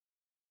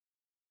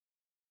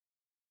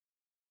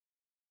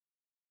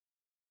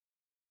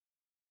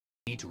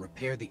Need to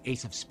repair the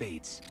Ace of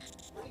Spades.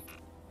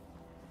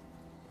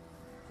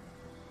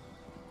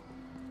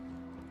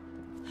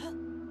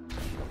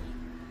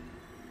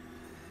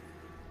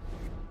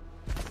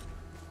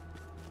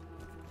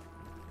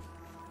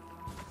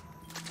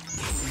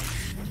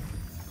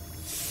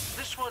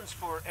 This one's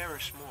for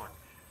Eris Morn.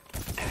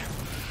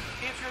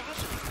 If you're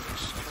listening to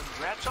this,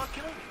 congrats on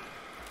killing me.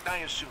 I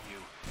assume you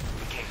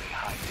became a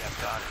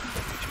high-def god and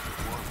put me to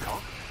the war of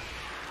cult?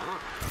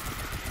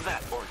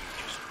 That, or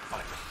you just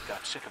finally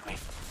got sick of me.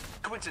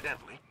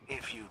 Coincidentally,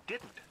 if you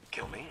didn't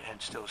kill me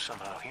and still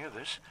somehow hear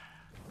this,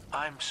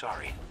 I'm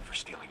sorry for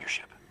stealing your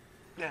ship.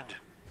 And,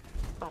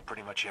 well,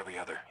 pretty much every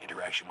other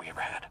interaction we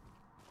ever had.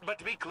 But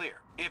to be clear,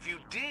 if you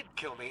did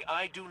kill me,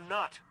 I do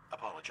not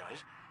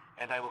apologize,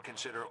 and I will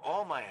consider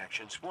all my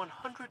actions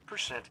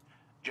 100%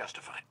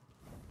 justified.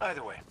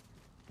 Either way,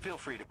 feel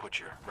free to put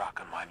your rock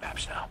on my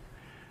maps now.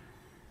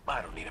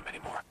 I don't need them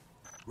anymore.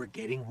 We're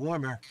getting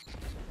warmer.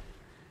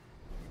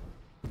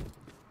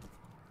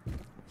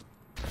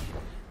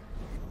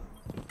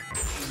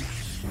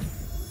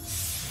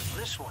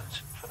 This one's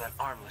for that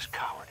armless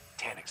coward,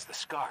 Tannix the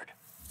Scarred.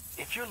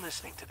 If you're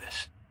listening to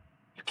this,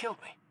 you killed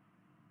me.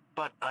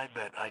 But I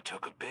bet I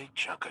took a big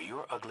chunk of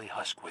your ugly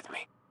husk with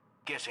me.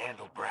 Guess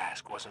handled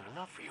Brask wasn't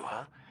enough for you,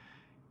 huh?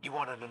 You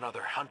wanted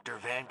another Hunter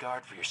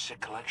Vanguard for your sick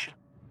collection?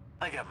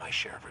 I got my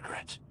share of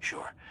regrets,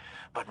 sure.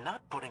 But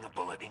not putting a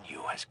bullet in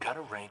you has got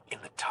to rank in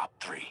the top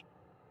 3.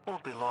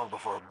 Won't be long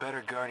before a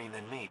better guardian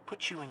than me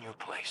puts you in your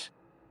place.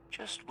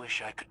 Just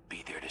wish I could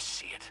be there to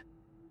see it.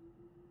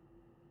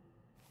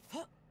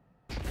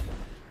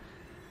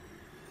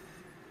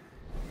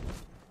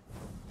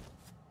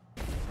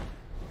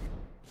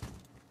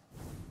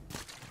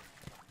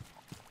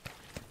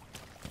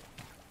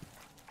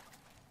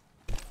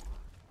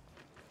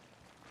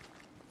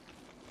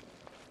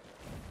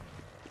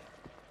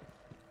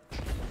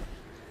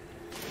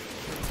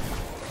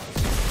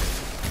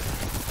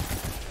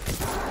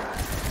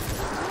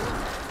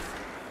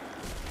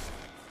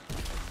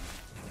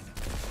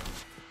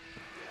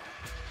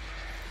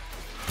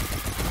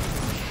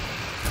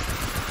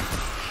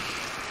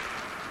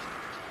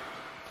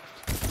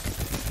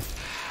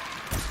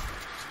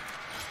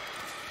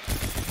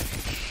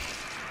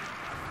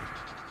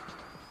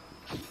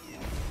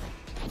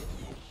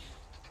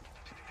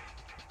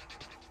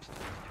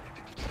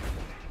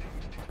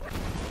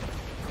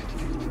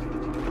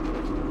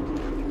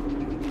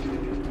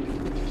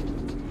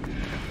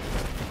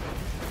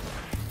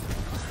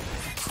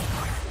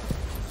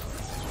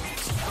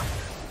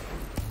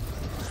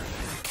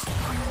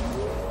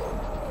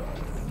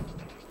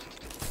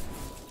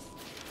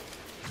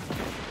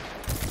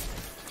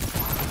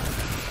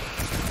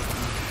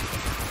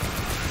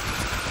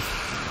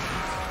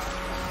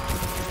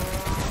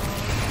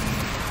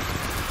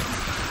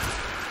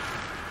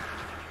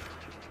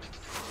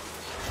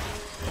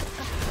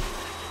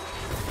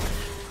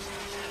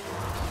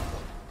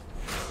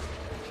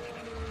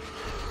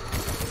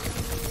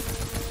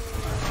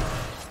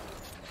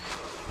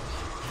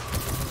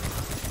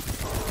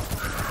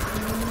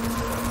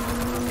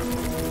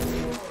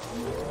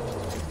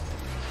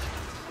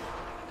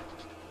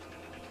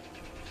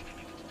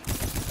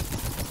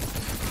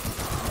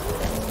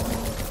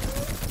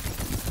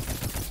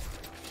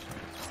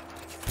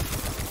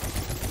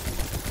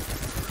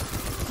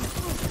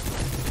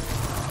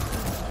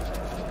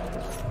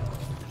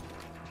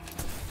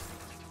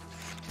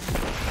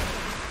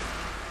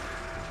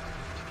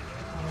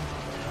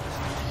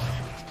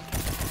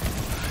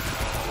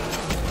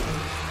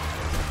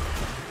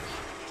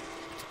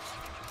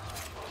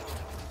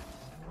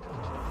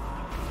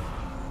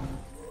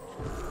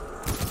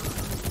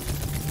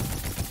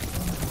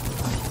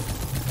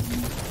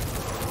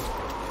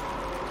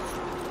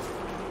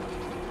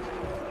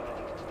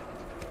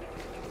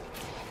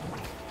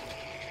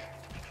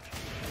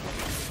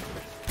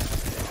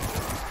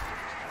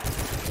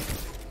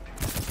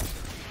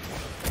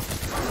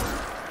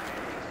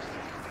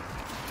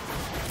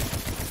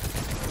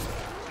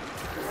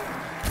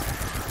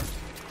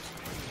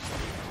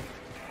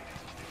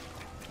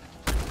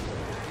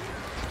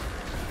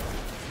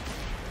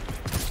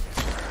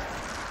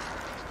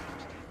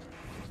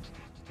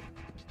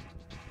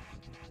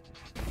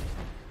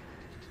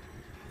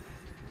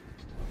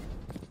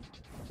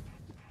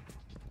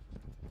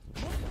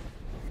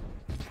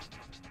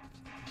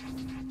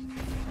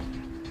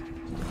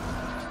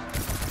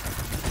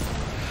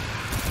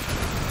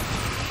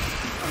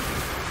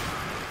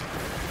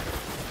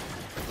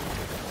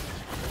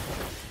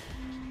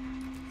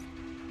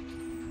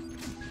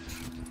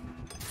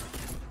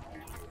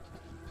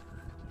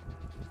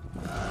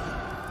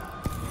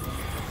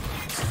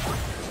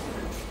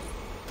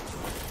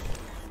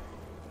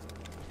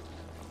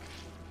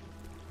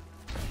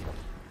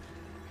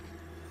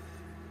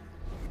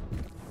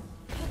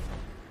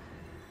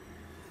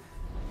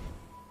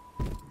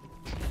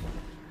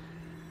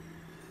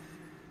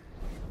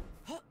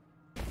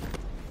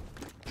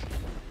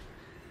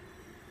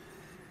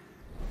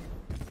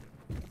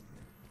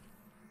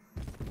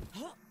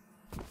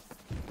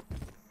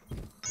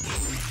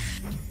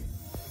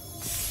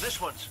 This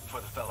one's for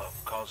the fellow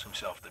who calls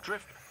himself the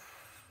Drifter.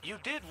 You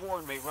did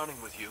warn me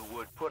running with you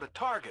would put a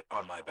target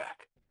on my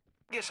back.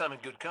 Guess I'm in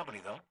good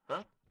company, though,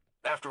 huh?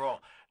 After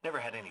all, never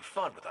had any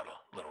fun without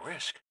a little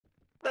risk.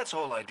 That's the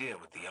whole idea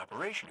with the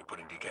operation you're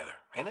putting together,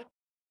 ain't it?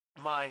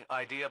 My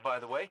idea, by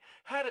the way,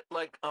 had it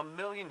like a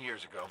million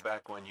years ago,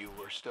 back when you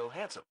were still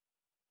handsome.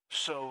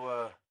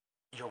 So,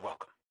 you're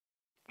welcome.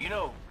 You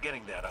know,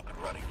 getting that up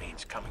and running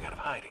means coming out of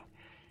hiding.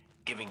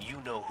 Giving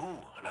you-know-who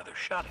another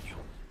shot at you.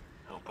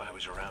 Hope I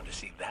was around to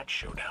see that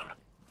showdown.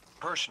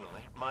 Personally,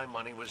 my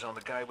money was on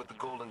the guy with the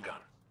golden gun.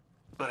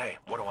 But hey,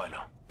 what do I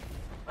know?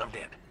 I'm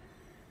dead.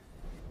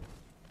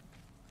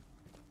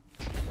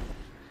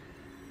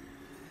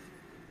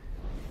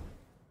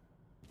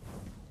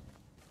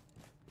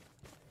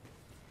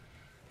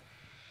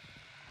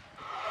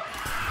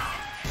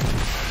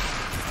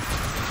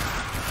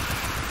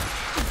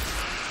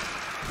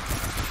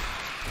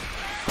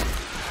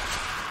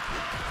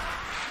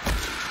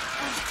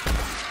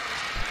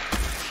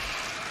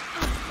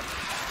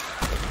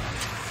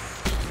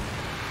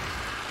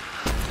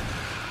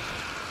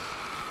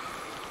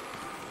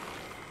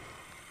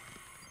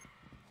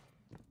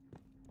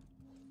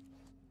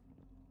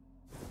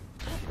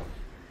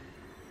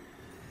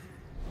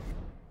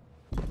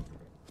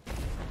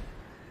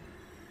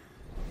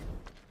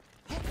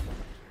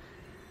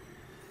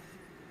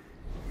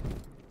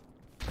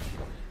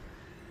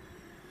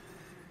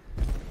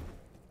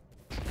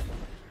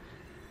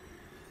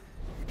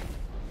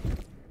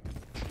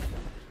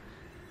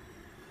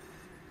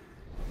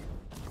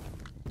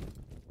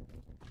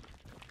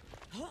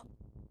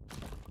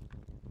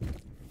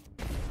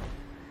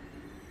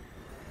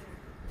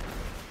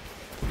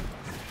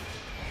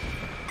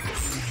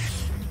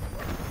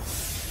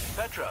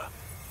 Petra,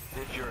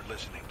 if you're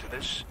listening to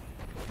this,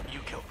 you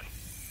killed me.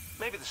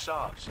 Maybe the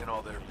Sovs, in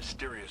all their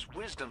mysterious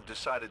wisdom,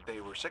 decided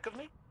they were sick of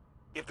me?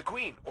 If the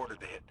Queen ordered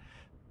the hit,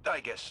 I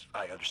guess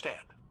I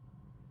understand.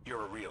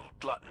 You're a real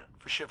glutton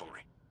for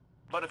chivalry.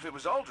 But if it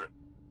was Aldrin,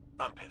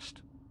 I'm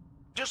pissed.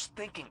 Just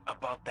thinking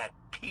about that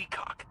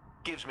peacock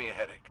gives me a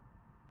headache.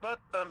 But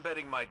I'm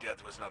betting my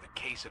death was another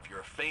case of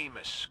your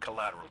famous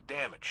collateral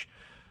damage.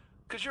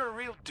 'Cause you're a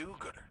real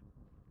do-gooder.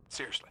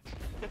 Seriously,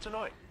 it's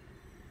annoying.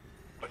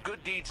 But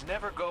good deeds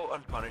never go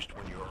unpunished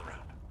when you're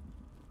around.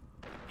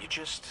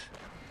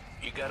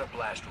 You got a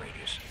blast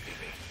radius,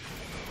 BB.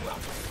 Well,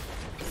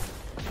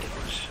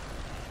 it was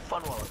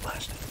fun while it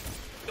lasted.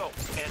 Oh,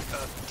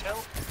 and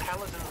tell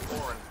Paladin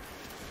Orin,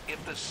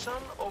 if the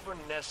sun over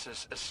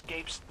Nessus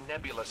escapes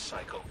nebula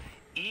cycle,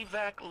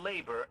 evac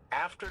labor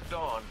after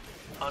dawn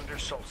under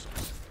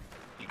solstice.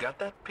 You got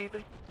that,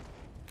 PB?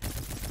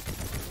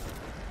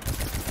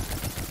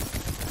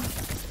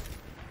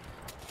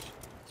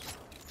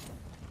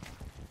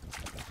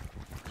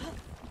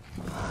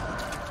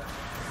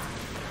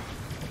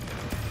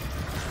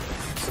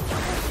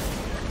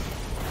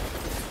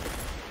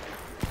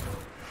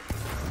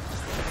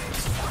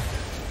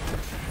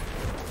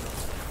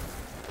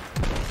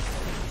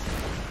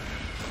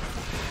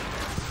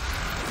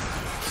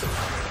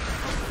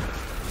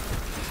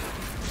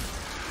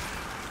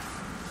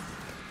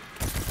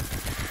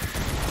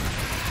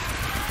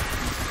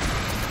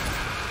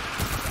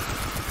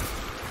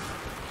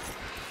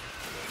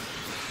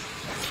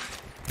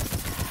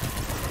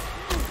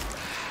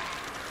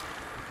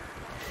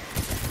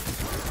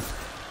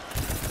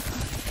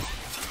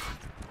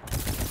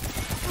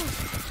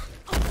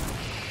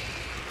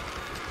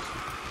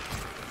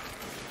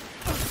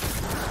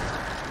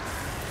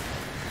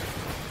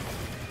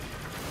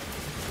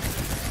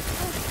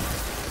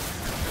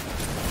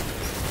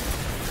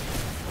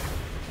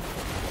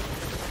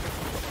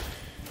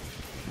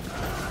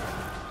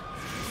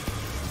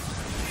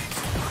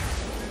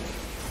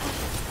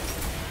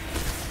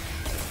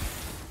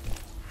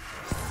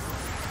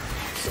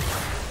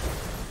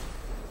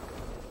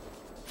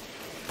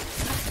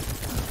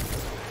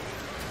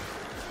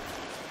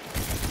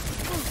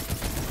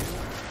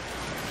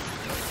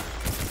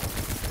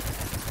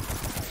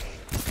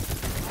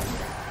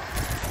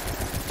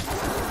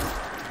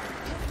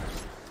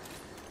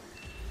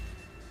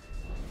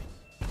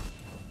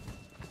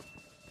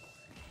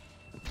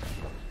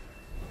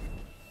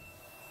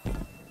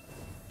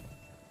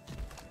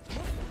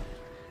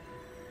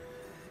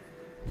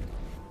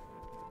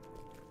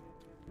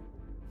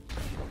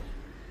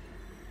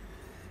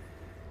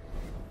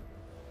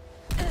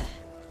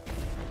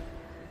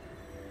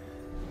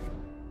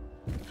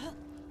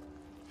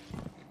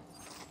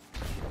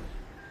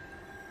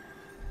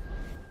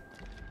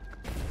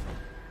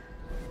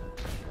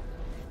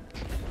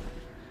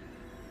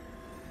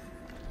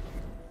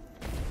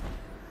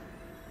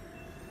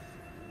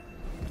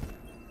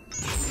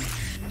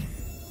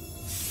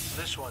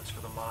 This one's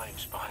for the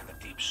minds behind the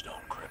deep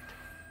stone crypt.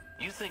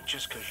 You think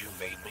just 'cause you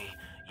made me,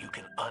 you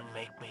can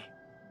unmake me?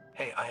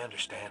 Hey, I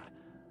understand.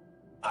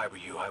 I were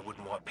you, I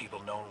wouldn't want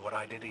people knowing what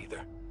I did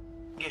either.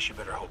 Guess you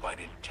better hope I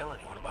didn't tell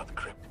anyone about the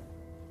crypt.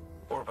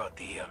 Or about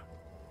the,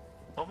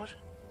 what was it?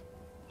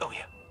 Oh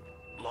yeah,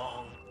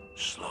 long,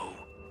 slow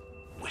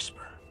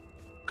whisper.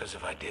 'Cause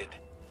if I did,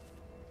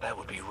 That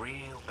would be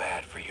real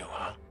bad for you,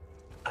 huh?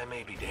 I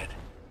may be dead,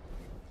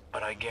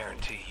 but I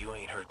guarantee you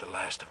ain't heard the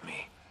last of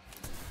me.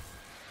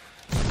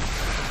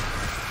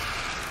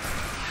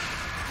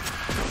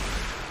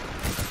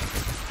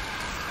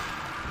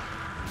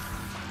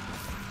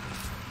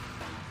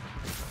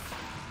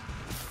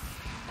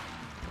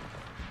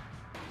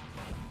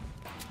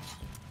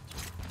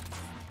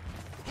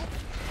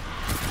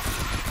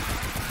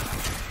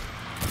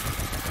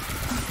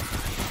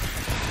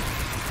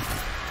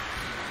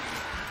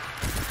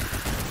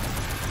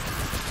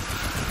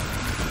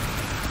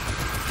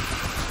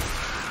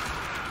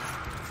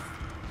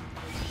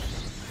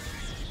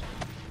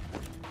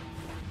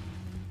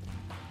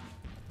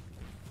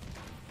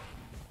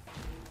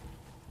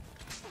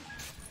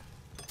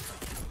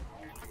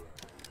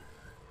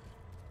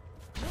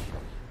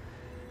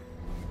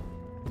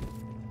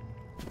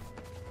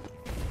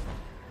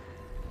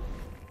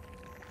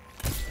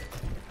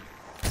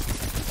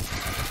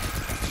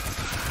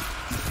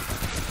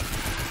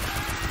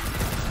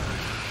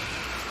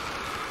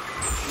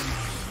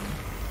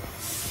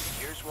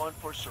 One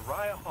for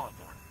Soraya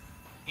Hawthorne.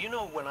 You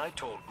know, when I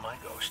told my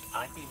ghost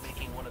I'd be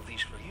making one of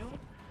these for you,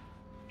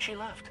 she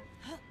left.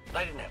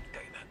 I didn't have to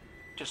tell you that.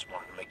 Just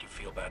wanted to make you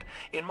feel bad.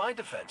 In my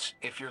defense,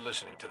 if you're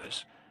listening to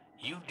this,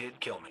 you did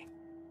kill me.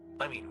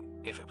 I mean,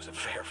 if it was a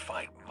fair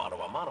fight, mano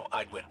a mano,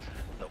 I'd win.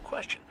 No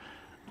question.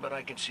 But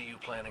I can see you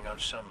planning on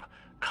some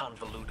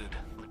convoluted,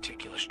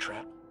 meticulous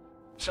trap.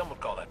 Some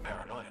would call that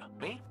paranoia.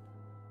 Me?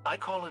 I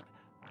call it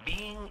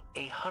being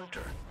a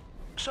hunter.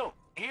 So,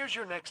 here's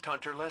your next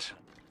hunter lesson.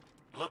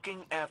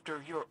 Looking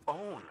after your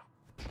own.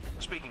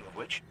 Speaking of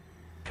which,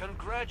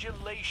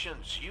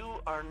 congratulations, you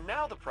are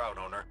now the proud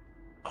owner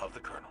of the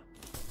Colonel.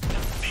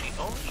 She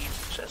only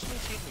eats sesame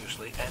seed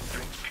muesli and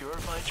drinks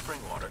purified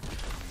spring water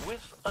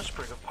with a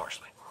sprig of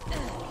parsley.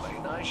 Play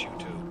nice, you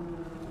two.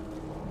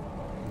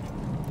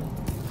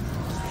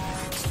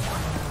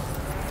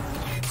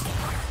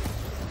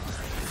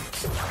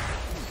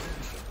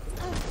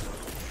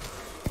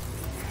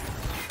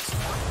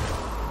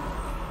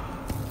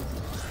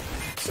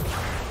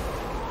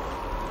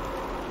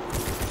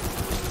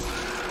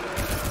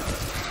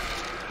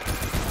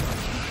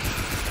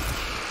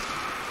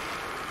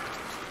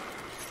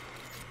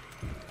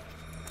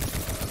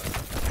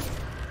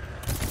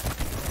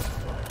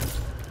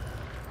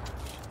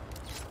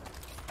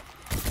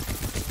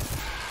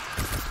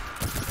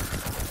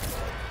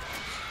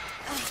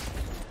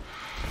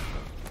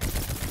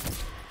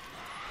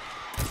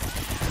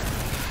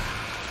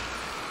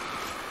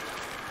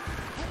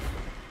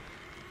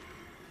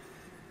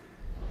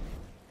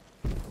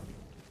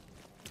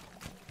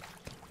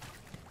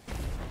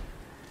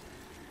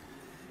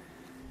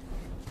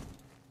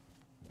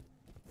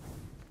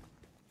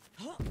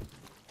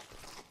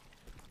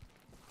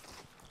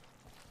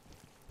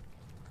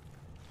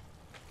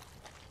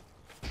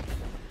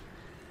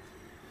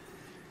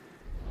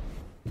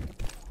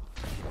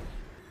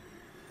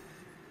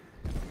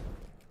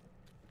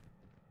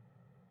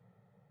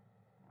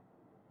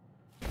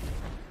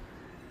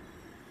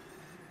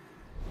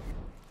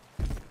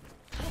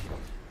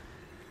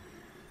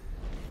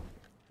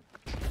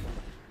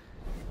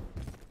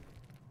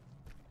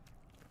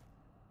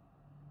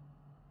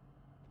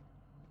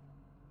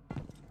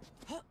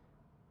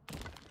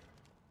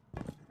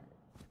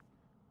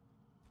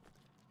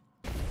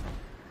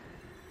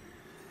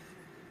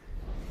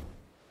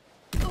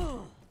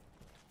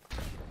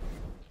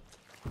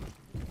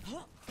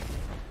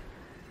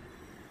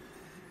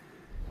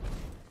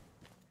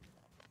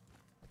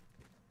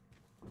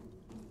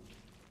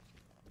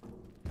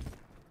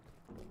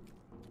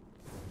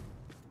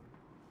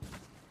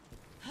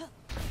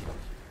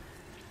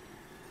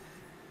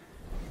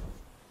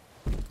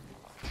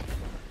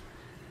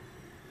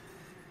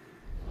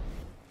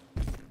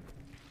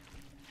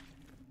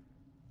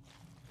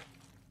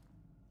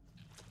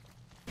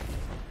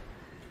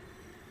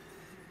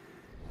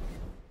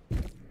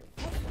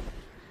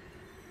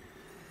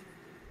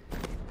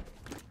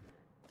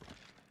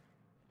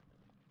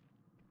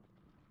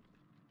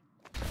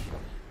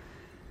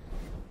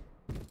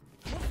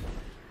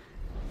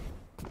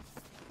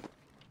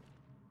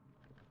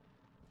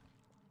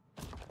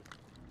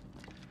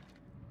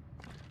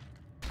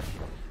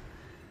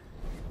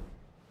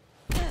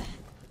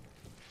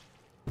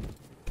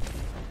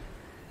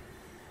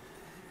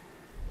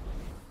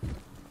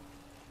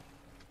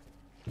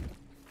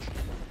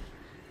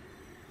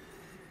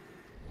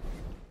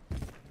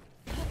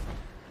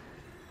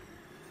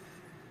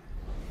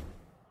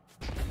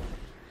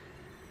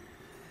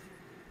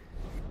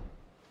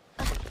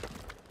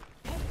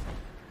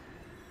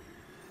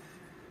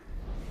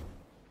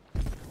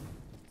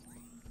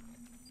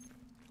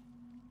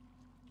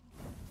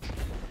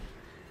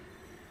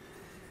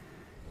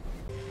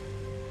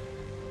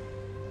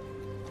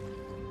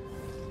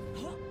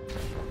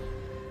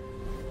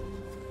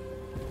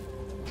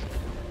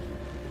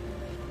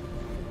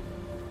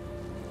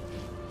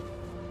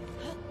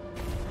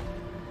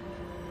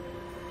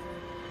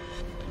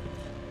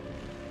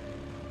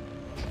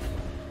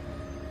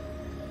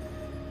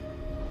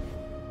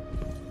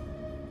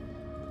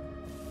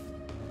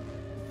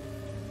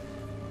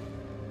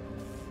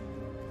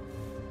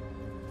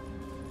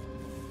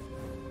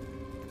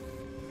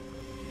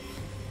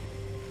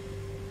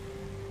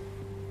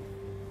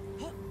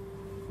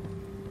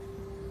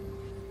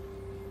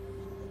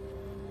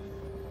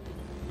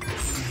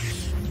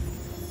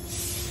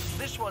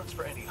 one's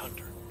for any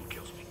hunter who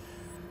kills me.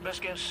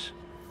 Best guess,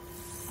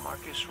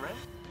 Marcus Wren?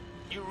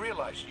 You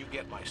realize you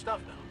get my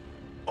stuff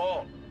now.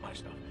 All my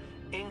stuff.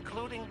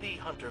 Including the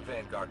Hunter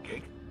Vanguard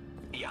gig.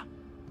 Yeah.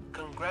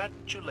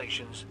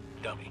 Congratulations,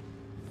 dummy.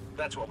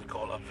 That's what we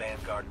call a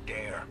Vanguard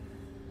dare.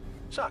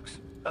 Sucks,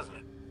 doesn't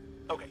it?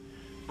 Okay,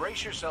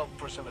 brace yourself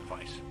for some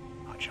advice,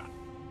 hotshot.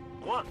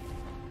 1.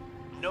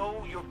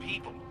 Know your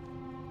people.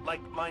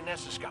 Like my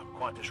Nessa scout,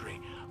 Qantas Ree.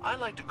 I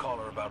like to call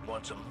her about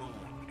once a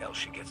moon, else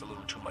she gets a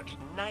little too much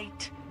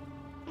night.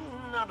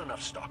 Not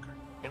enough stalker,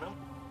 you know?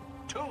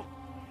 2.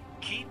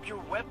 Keep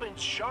your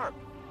weapons sharp.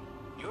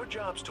 Your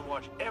job's to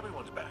watch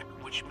everyone's back,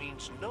 which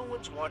means no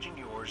one's watching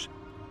yours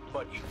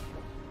but you.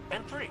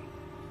 And 3.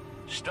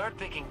 Start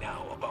thinking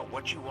now about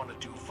what you want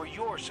to do for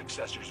your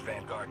successor's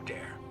Vanguard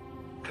dare.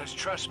 'Cause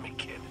trust me,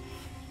 kid,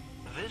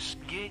 this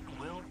gig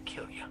will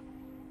kill you.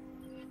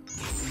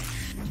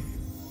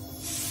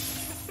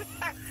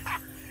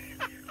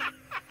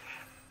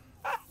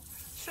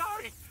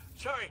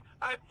 Sorry,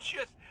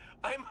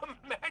 I'm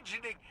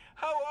imagining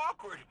how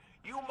awkward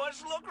you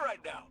must look right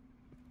now.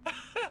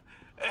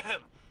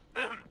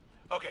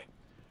 Okay,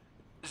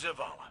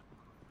 Zavala.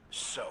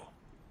 So,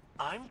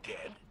 I'm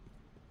dead.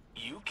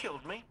 You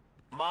killed me.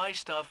 My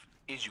stuff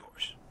is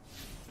yours.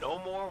 No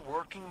more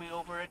working me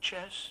over at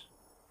chess.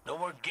 No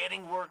more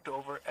getting worked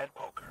over at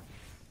poker.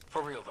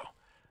 For real, though.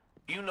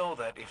 You know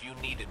that if you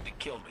needed to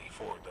kill me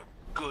for the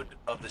good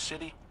of the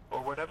city,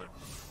 or whatever,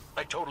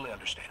 I totally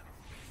understand.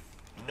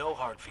 No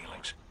hard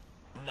feelings.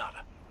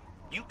 Nada.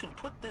 You can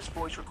put this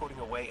voice recording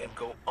away and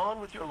go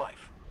on with your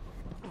life.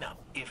 Now,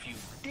 if you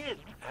did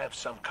have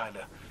some kind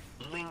of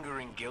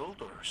lingering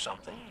guilt or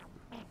something,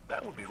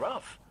 that would be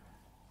rough.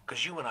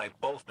 Because you and I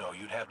both know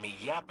you'd have me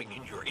yapping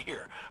in your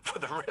ear for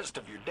the rest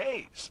of your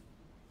days.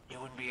 You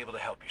wouldn't be able to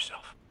help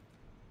yourself.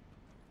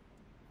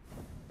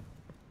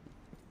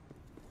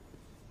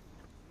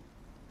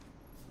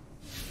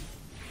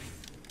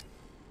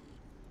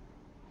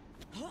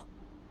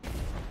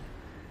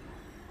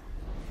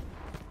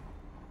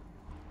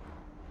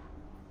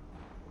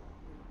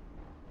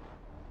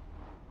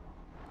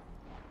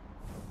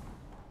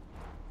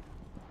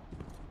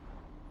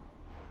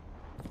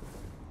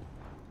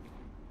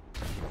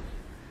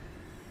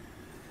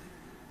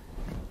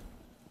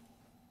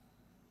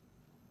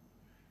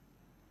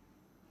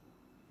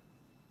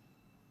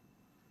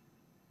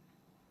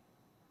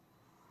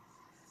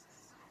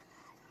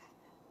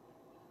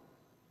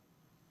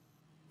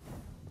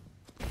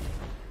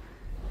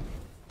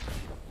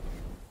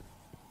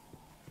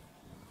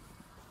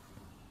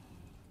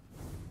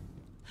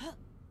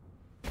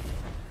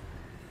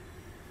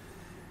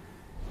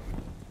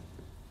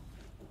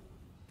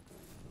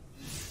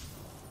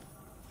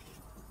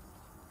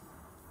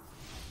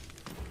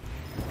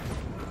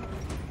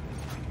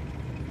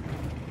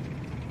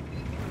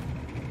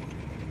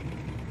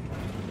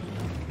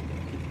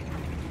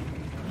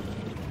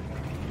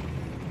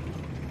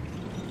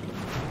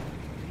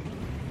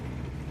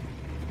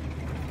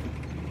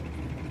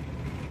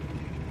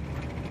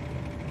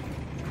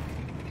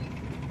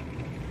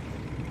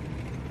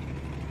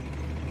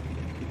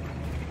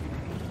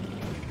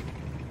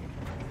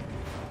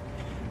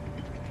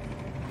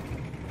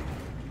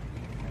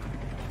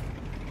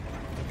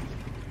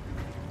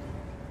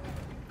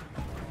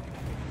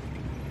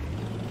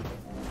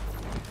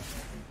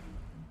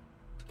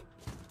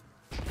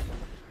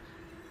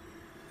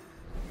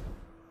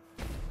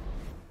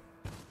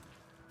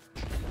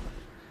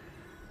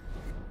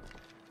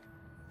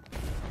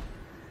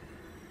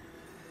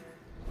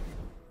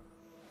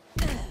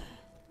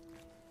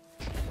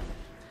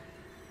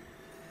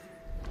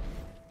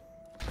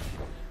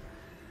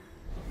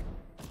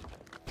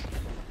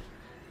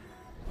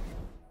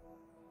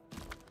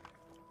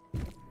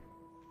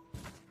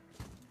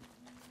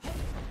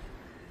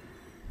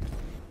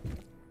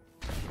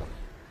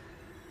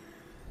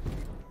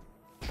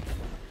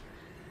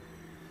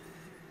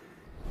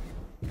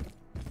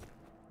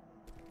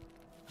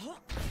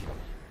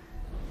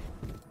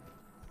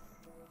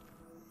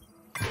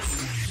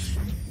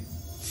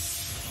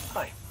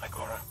 Hi,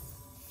 Ikora.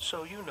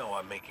 So you know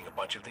I'm making a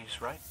bunch of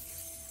these, right?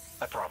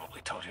 I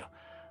probably told you.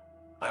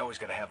 I always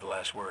gotta have the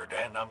last word,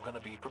 and I'm gonna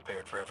be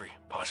prepared for every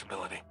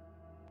possibility.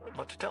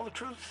 But to tell the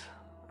truth,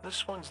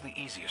 this one's the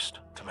easiest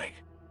to make.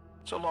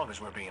 So long as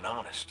we're being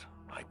honest.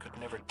 I could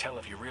never tell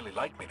if you really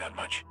liked me that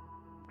much.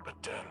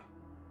 But,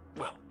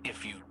 well,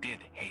 if you did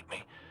hate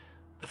me,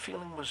 the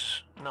feeling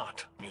was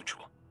not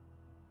mutual.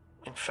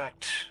 In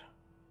fact,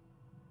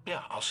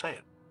 yeah, I'll say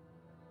it.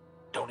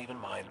 Don't even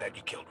mind that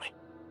you killed me.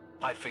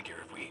 I figure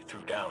if we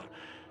threw down,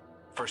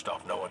 first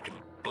off, no one can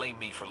blame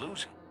me for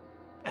losing.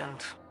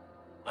 And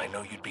I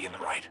know you'd be in the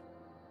right.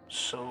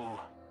 So,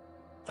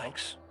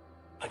 thanks,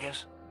 I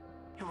guess.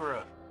 You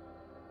were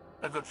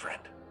a good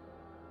friend.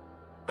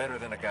 Better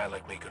than a guy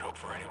like me could hope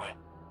for anyway.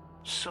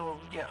 So,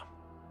 yeah,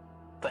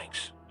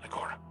 thanks,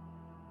 Ikora,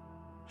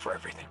 for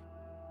everything.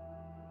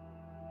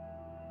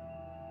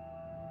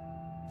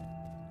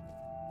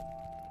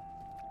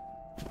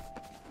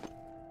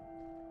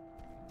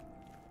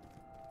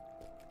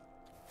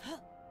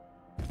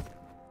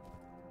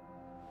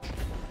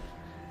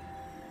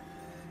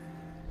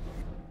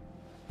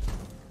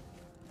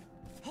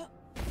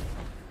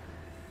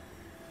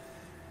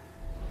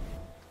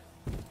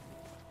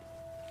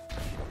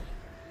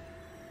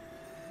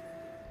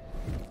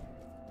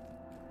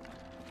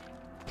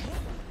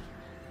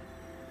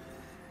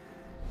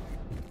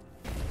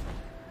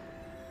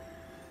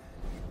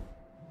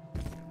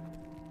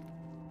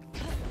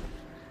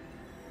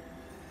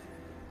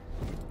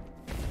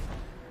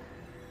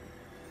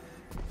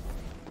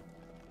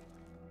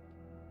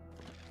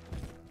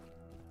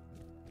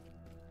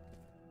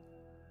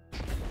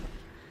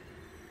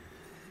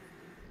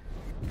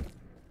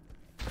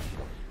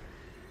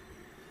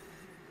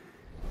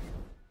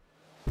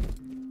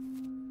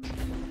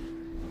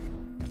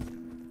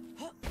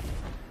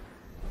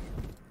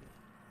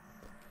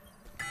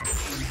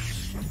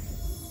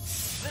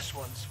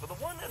 once for the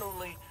one and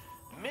only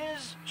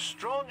Ms.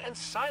 Strong and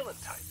Silent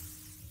type.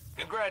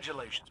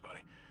 Congratulations,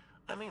 buddy.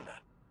 I mean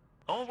that.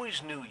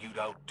 Always knew you'd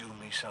outdo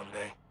me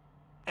someday.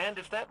 And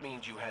if that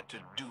means you had to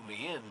do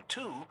me in,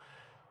 too,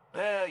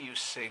 well, you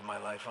saved my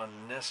life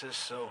on Nessus,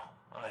 so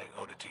I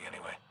owed it to you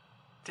anyway.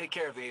 Take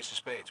care of the Ace of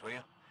Spades, will you?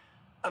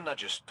 I'm not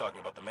just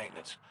talking about the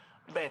maintenance.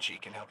 Banshee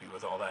can help you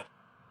with all that.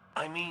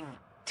 I mean,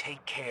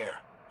 take care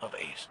of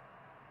Ace.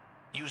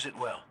 Use it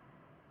well.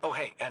 Oh,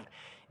 hey, and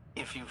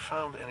if you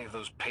found any of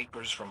those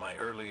papers from my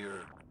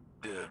earlier,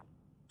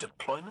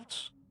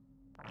 deployments,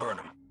 burn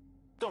them.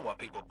 Don't want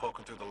people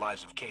poking through the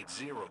lives of Cayde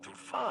 0 through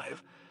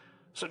 5,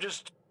 so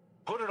just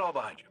put it all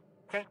behind you,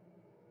 okay?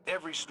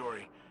 Every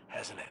story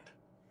has an end.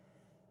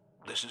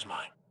 This is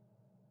mine.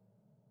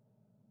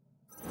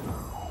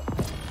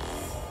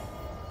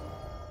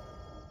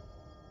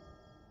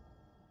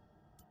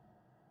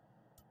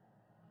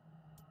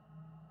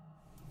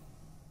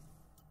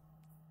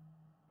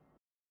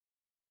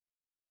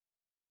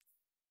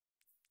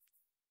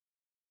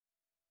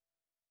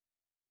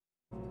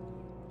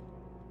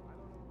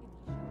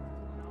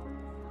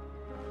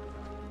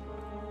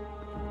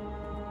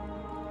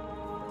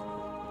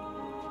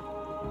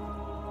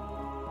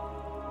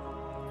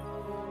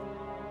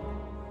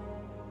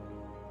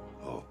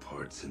 All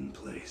parts in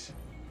place.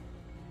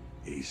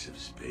 Ace of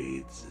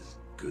Spades as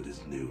good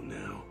as new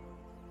now.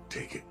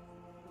 Take it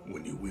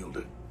when you wield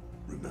it.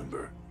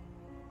 Remember.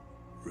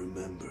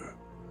 Remember.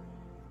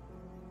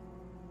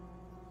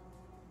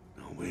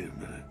 Now wait a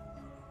minute.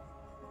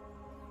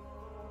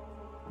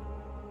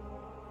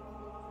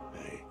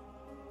 Hey,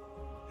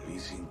 have you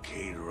seen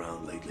Cayde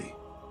around lately?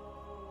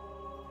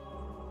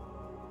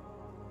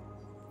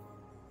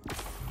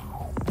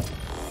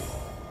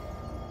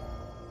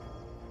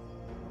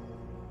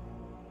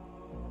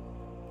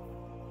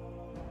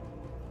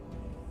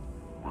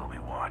 We'll be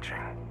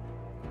watching.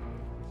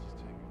 This is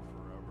taking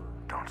forever.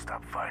 Don't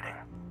stop fighting.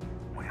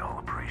 We all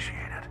appreciate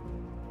it.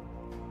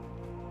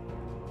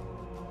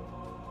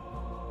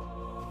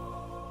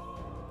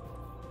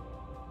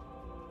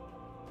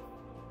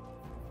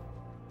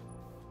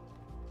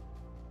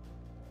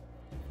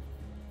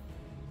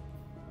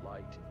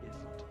 Light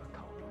isn't a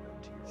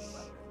complement to your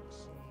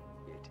weapons.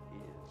 It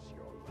is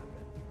your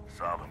weapon.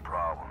 Solving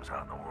problems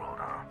out in the world,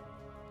 huh?